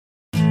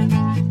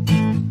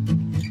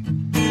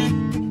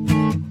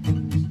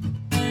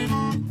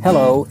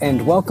Hello,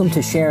 and welcome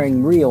to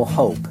Sharing Real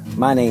Hope.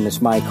 My name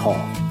is Mike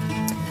Hall.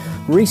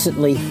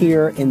 Recently,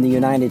 here in the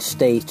United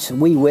States,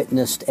 we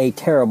witnessed a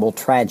terrible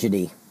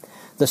tragedy,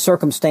 the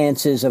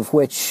circumstances of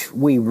which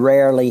we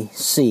rarely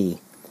see.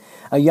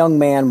 A young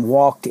man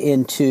walked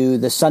into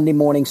the Sunday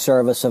morning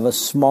service of a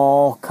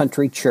small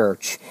country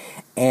church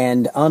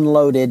and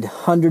unloaded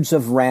hundreds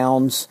of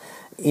rounds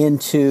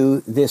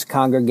into this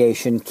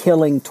congregation,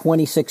 killing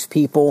 26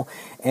 people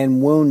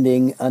and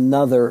wounding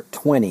another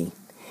 20.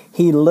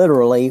 He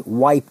literally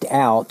wiped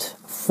out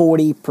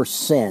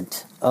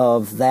 40%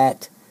 of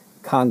that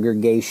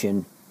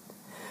congregation.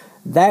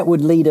 That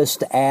would lead us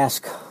to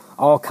ask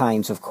all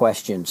kinds of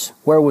questions.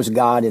 Where was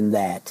God in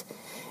that?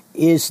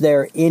 Is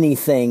there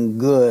anything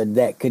good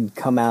that could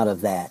come out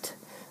of that?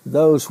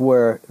 Those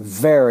were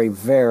very,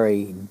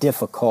 very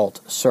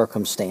difficult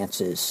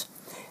circumstances.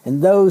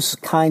 And those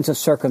kinds of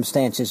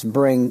circumstances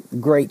bring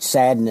great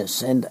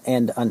sadness and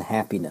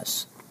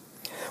unhappiness.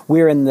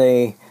 We're in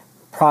the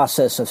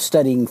process of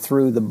studying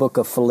through the book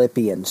of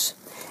Philippians.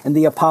 And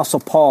the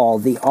Apostle Paul,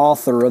 the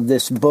author of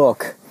this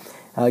book,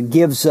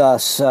 gives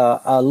us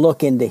a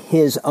look into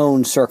his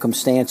own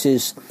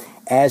circumstances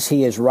as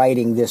he is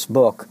writing this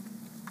book.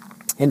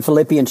 In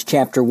Philippians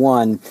chapter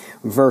 1,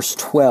 verse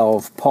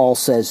 12, Paul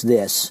says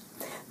this,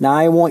 "Now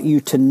I want you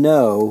to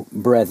know,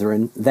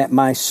 brethren, that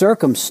my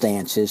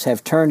circumstances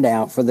have turned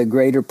out for the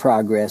greater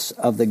progress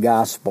of the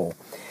gospel."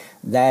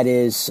 That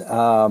is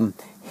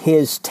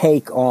his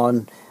take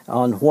on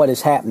what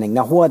is happening.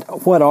 Now,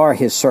 what are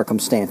his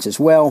circumstances?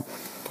 Well,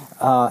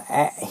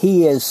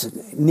 he is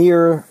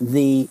near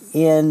the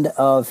end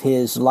of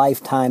his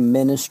lifetime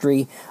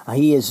ministry.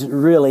 He is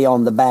really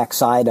on the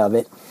backside of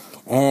it.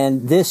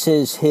 And this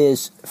is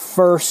his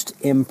first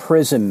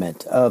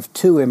imprisonment of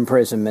 2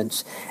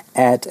 imprisonments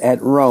at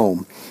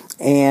Rome.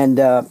 And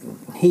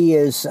he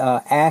is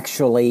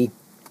actually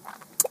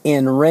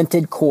in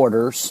rented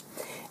quarters,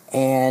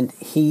 and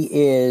he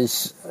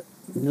is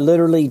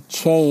literally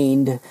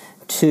chained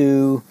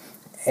to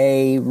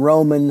a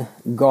Roman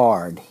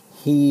guard.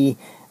 He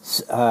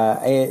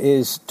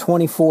is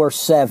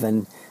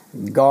 24/7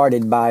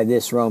 guarded by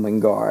this Roman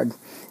guard.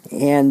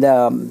 And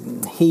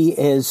he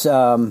is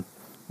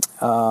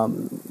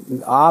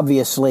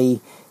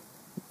obviously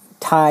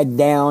tied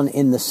down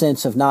in the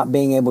sense of not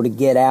being able to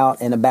get out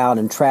and about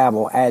and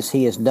travel as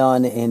he has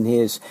done in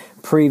his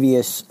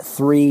previous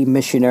 3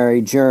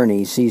 missionary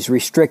journeys. He's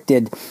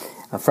restricted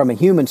from a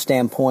human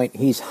standpoint.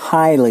 He's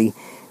highly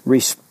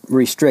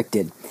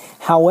restricted.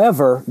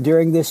 However,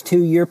 during this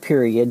 2-year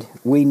period,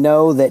 we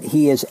know that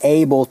he is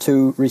able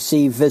to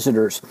receive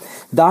visitors.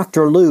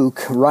 Dr.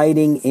 Luke,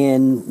 writing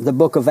in the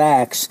book of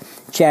Acts,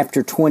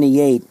 chapter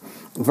 28,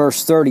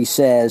 verse 30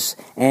 says,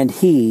 "And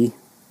he,"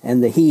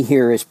 and the he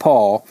here is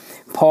Paul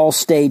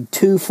stayed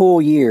 2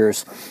 full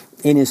years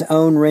in his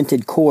own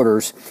rented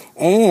quarters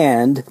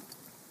and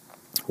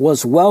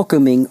was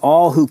welcoming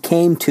all who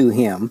came to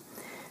him,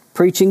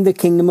 preaching the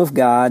kingdom of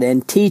God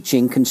and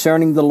teaching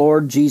concerning the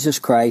Lord Jesus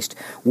Christ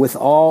with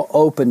all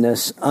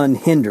openness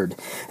unhindered."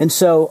 And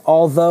so,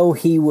 although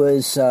he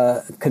was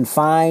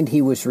confined,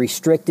 he was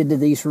restricted to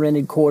these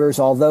rented quarters,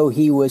 although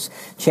he was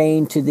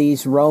chained to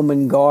these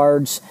Roman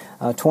guards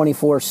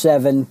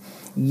 24/7,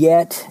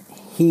 yet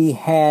he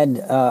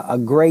had a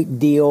great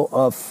deal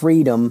of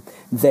freedom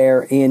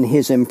there in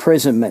his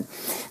imprisonment.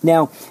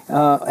 Now,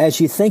 as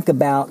you think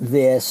about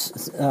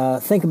this,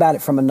 think about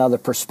it from another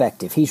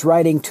perspective. He's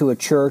writing to a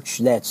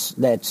church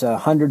that's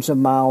hundreds of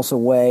miles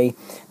away,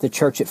 the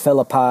church at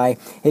Philippi.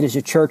 It is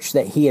a church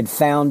that he had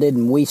founded,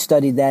 and we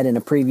studied that in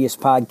a previous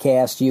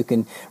podcast. You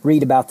can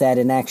read about that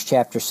in Acts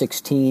chapter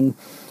 16.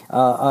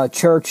 A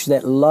church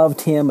that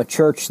loved him, a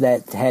church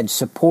that had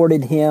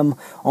supported him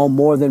on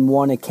more than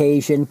one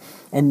occasion.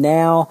 And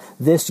now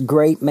this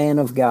great man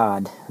of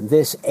God,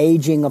 this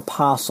aging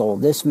apostle,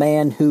 this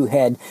man who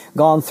had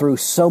gone through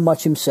so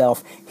much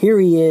himself, here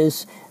he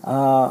is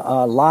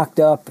locked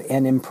up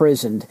and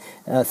imprisoned.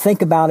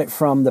 Think about it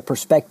from the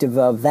perspective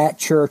of that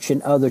church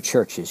and other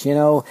churches. You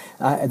know,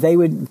 they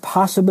would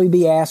possibly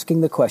be asking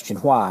the question,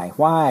 why?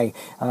 Why?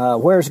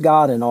 Where's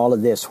God in all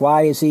of this?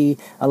 Why is he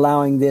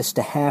allowing this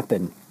to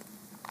happen?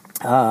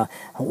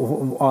 Our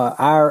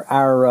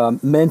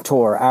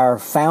mentor, our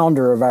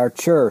founder of our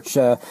church,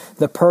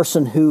 the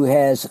person who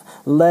has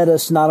led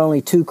us not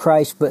only to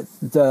Christ but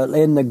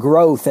in the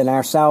growth in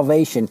our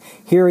salvation.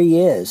 Here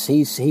he is.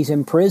 He's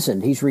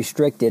imprisoned. He's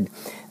restricted.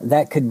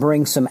 That could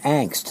bring some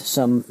angst,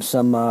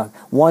 some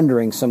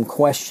wondering, some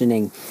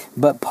questioning.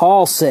 But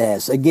Paul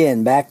says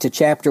again, back to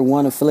chapter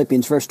 1 of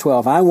Philippians, verse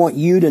 12. "I want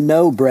you to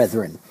know,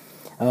 brethren."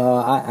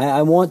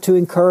 I want to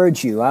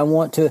encourage you. I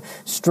want to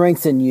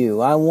strengthen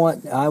you. I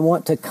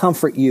want to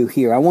comfort you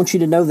here. I want you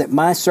to know that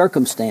my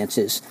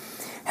circumstances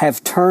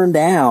have turned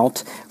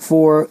out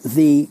for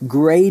the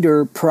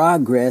greater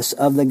progress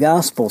of the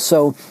gospel.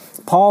 So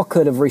Paul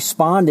could have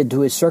responded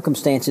to his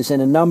circumstances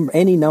in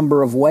any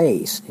number of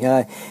ways.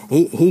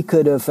 He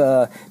could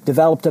have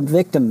developed a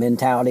victim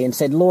mentality and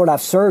said, "Lord,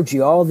 I've served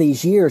you all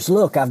these years.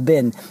 Look, I've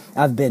been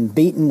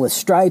beaten with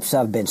stripes.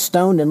 I've been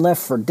stoned and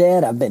left for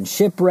dead. I've been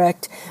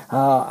shipwrecked.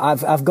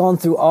 I've gone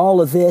through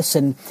all of this,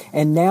 and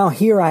now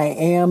here I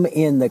am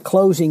in the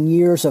closing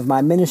years of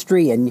my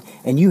ministry, and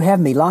you have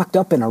me locked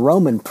up in a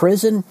Roman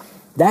prison."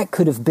 That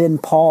could have been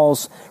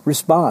Paul's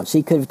response.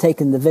 He could have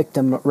taken the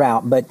victim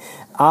route, but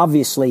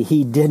obviously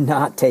he did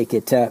not take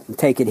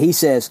it. He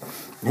says,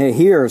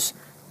 "Here's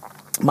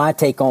my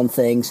take on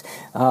things.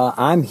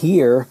 I'm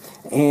here,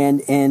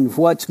 and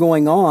what's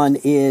going on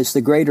is the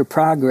greater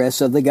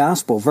progress of the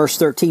gospel." Verse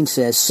 13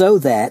 says, "So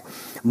that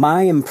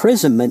my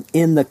imprisonment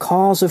in the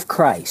cause of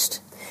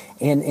Christ."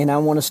 And I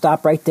want to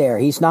stop right there.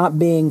 He's not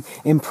being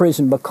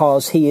imprisoned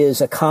because he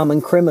is a common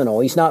criminal.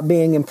 He's not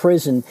being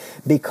imprisoned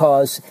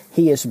because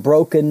he has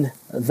broken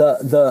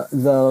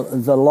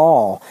the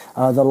law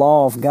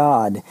of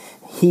God.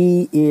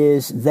 He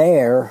is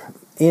there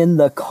in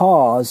the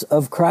cause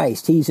of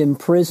Christ. He's in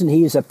prison.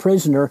 He is a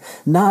prisoner,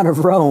 not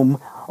of Rome,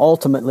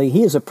 ultimately.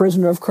 He is a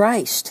prisoner of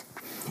Christ.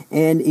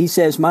 And he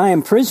says, "My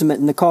imprisonment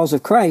in the cause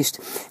of Christ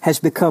has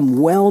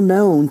become well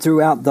known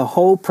throughout the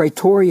whole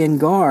Praetorian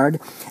Guard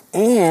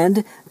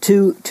and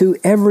to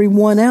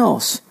everyone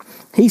else."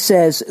 He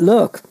says,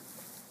 look,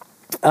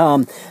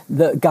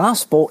 the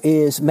gospel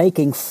is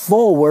making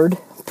forward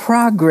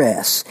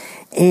progress,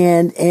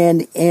 and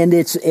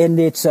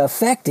it's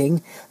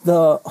affecting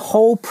the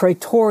whole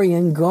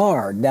Praetorian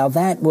Guard. Now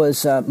that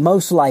was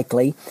most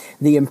likely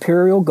the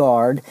imperial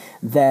guard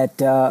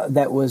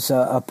that was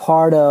a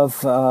part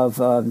of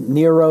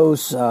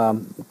Nero's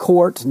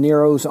court,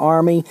 Nero's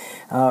army,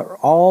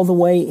 all the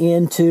way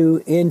into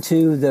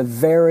the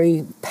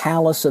very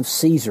palace of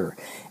Caesar.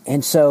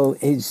 And so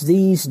it's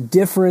these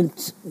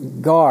different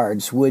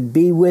guards would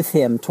be with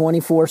him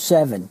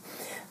 24/7.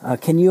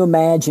 Can you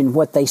imagine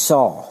what they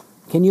saw?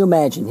 Can you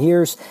imagine?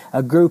 Here's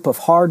a group of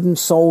hardened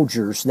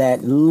soldiers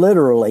that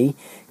literally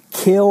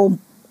kill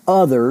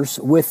others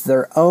with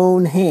their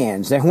own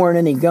hands. There weren't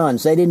any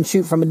guns. They didn't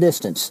shoot from a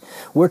distance.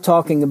 We're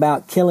talking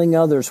about killing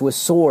others with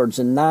swords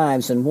and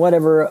knives and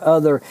whatever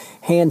other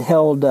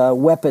handheld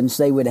weapons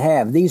they would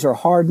have. These are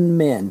hardened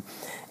men.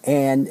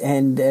 And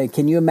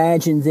can you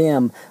imagine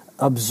them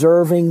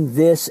observing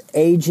this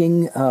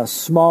aging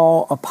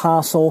small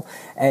apostle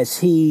as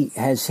he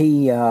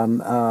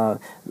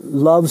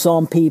loves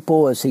on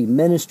people, as he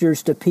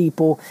ministers to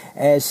people,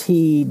 as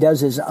he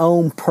does his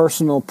own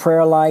personal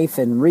prayer life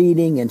and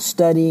reading and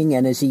studying,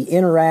 and as he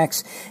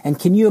interacts. And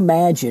can you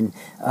imagine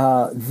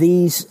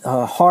these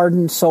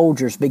hardened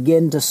soldiers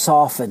begin to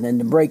soften and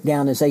to break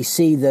down as they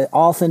see the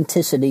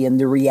authenticity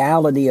and the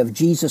reality of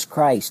Jesus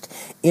Christ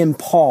in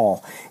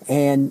Paul,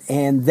 and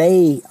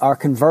they are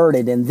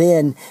converted, and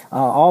then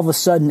all of a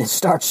sudden it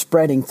starts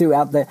spreading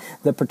throughout the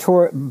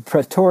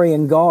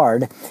Praetorian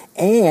Guard,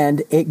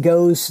 and it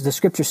goes, the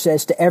scripture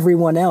says, to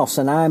everyone else,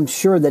 and I'm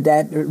sure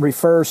that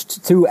refers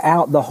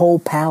throughout the whole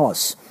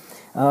palace,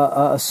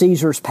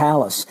 Caesar's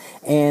palace,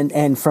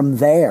 and from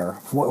there,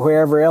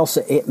 wherever else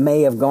it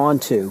may have gone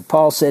to.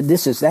 Paul said,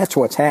 that's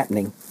what's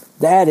happening.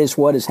 That is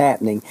what is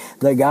happening.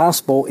 The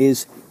gospel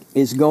is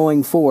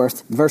going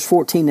forth. Verse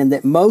 14, and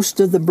that most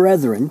of the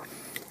brethren,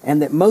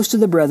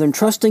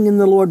 trusting in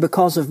the Lord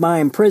because of my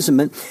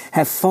imprisonment,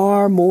 have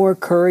far more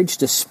courage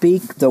to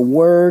speak the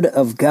word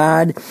of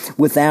God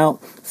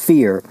without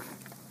fear.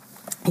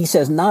 He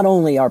says not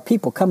only are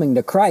people coming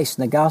to Christ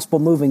and the gospel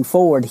moving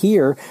forward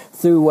here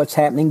through what's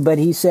happening, but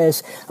he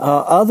says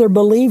other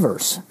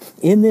believers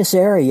in this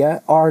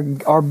area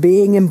are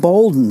being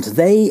emboldened.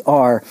 They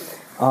are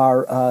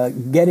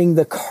getting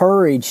the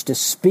courage to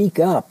speak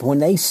up when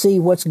they see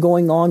what's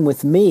going on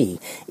with me,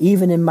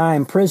 even in my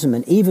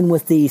imprisonment, even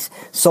with these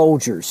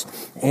soldiers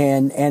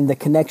and the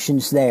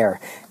connections there.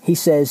 He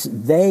says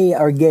they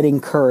are getting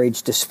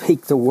courage to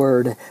speak the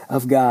word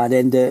of God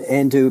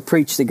and to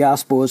preach the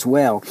gospel as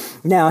well.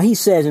 Now, he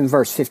says in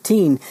verse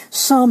 15,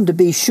 some, to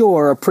be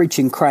sure, are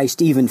preaching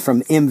Christ even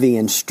from envy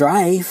and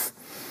strife,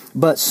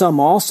 but some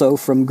also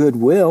from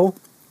goodwill.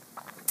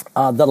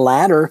 The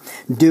latter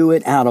do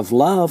it out of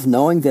love,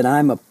 knowing that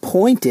I'm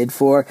appointed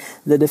for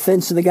the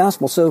defense of the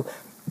gospel. So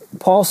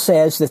Paul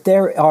says that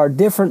there are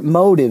different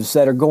motives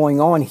that are going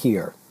on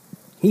here.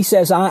 He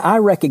says, I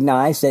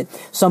recognize that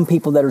some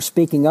people that are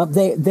speaking up,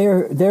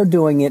 they're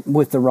doing it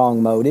with the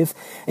wrong motive.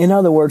 In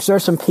other words, there are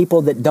some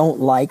people that don't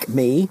like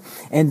me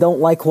and don't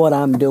like what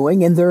I'm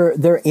doing, and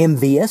they're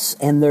envious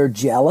and they're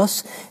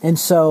jealous, and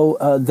so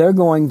they're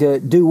going to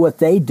do what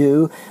they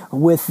do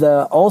with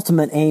the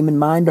ultimate aim in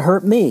mind to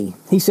hurt me.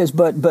 He says,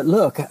 but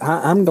look,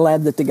 I'm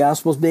glad that the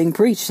gospel is being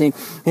preached. And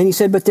he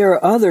said, but there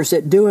are others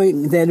that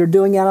are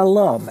doing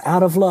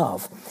out of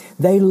love.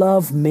 They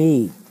love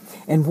me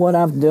and what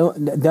I've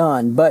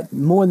done, but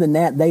more than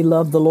that, they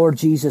love the Lord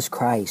Jesus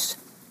Christ.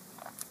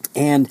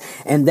 And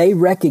they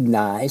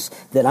recognize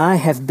that I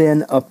have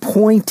been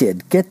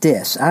appointed, get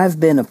this, I've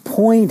been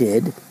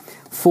appointed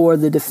for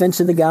the defense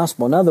of the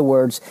gospel. In other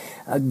words,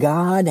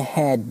 God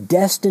had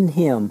destined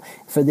him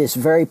for this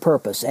very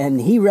purpose.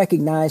 And he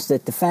recognized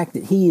that the fact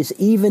that he is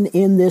even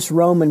in this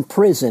Roman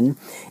prison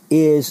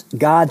is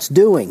God's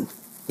doing.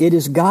 It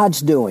is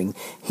God's doing.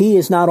 He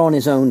is not on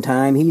his own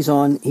time. He's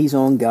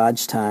on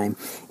God's time.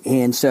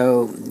 And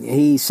so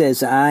he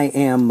says, I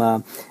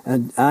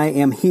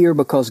am here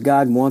because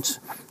God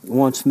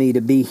wants me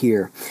to be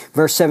here.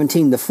 Verse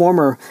 17, the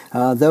former,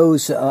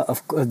 those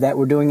that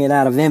were doing it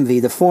out of envy,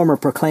 the former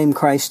proclaimed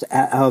Christ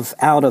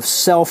out of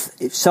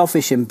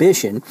selfish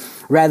ambition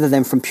rather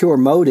than from pure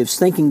motives,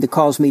 thinking to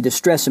cause me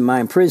distress in my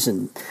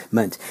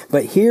imprisonment.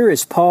 But here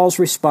is Paul's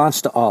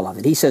response to all of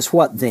it. He says,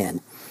 what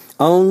then?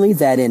 Only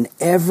that in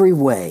every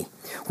way,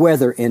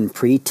 whether in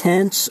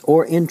pretense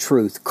or in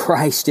truth,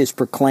 Christ is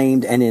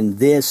proclaimed, and in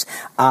this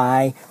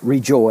I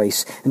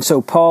rejoice. And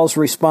so Paul's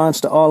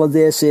response to all of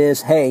this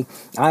is, hey,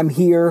 I'm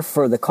here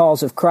for the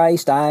cause of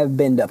Christ. I've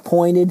been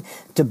appointed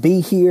to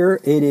be here.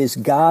 It is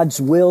God's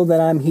will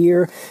that I'm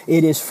here.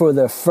 It is for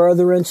the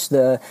furtherance,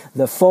 the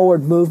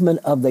forward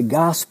movement of the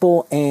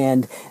gospel,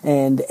 and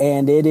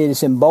it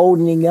is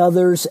emboldening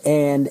others,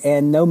 and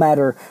no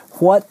matter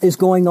what is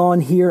going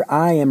on here,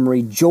 I am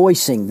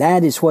rejoicing.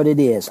 That is what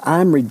it is.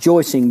 I'm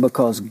rejoicing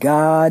because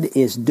God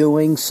is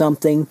doing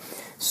something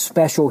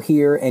special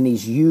here, and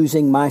He's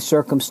using my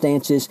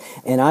circumstances,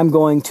 and I'm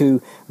going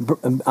to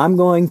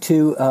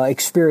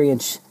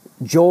experience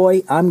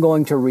joy. I'm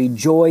going to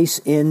rejoice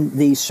in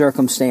these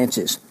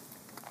circumstances.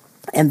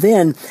 And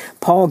then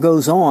Paul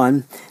goes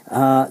on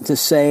to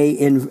say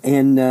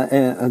in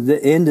the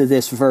end of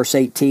this verse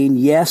 18,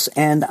 yes,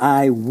 and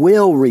I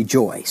will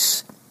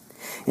rejoice.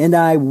 And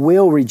I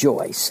will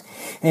rejoice.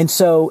 And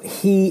so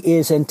he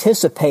is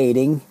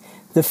anticipating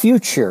the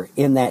future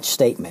in that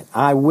statement.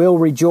 I will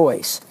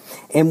rejoice.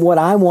 And what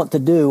I want to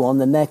do on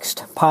the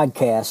next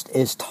podcast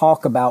is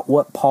talk about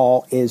what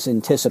Paul is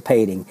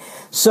anticipating.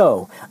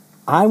 So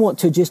I want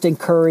to just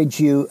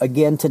encourage you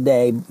again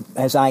today,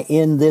 as I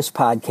end this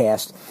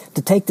podcast,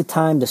 to take the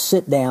time to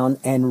sit down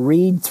and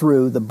read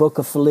through the book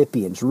of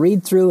Philippians.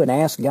 Read through and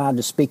ask God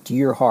to speak to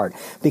your heart.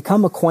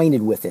 Become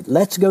acquainted with it.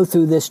 Let's go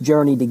through this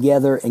journey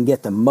together and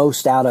get the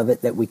most out of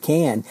it that we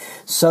can,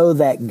 so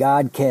that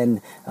God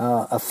can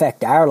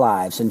affect our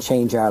lives and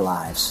change our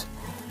lives.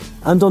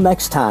 Until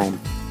next time,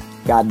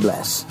 God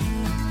bless.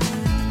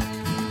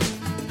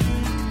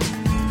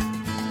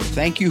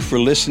 Thank you for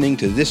listening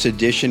to this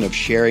edition of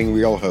Sharing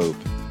Real Hope.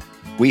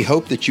 We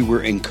hope that you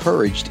were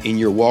encouraged in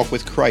your walk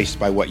with Christ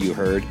by what you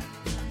heard.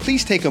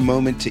 Please take a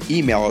moment to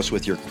email us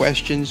with your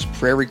questions,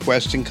 prayer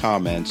requests, and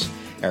comments.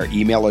 Our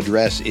email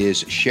address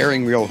is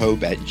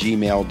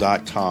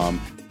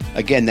sharingrealhope@gmail.com.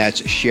 Again,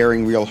 that's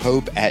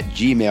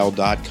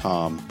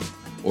sharingrealhope@gmail.com.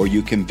 Or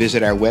you can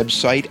visit our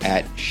website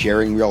at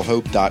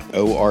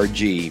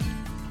sharingrealhope.org.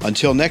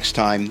 Until next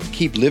time,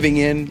 keep living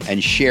in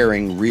and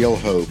sharing real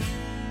hope.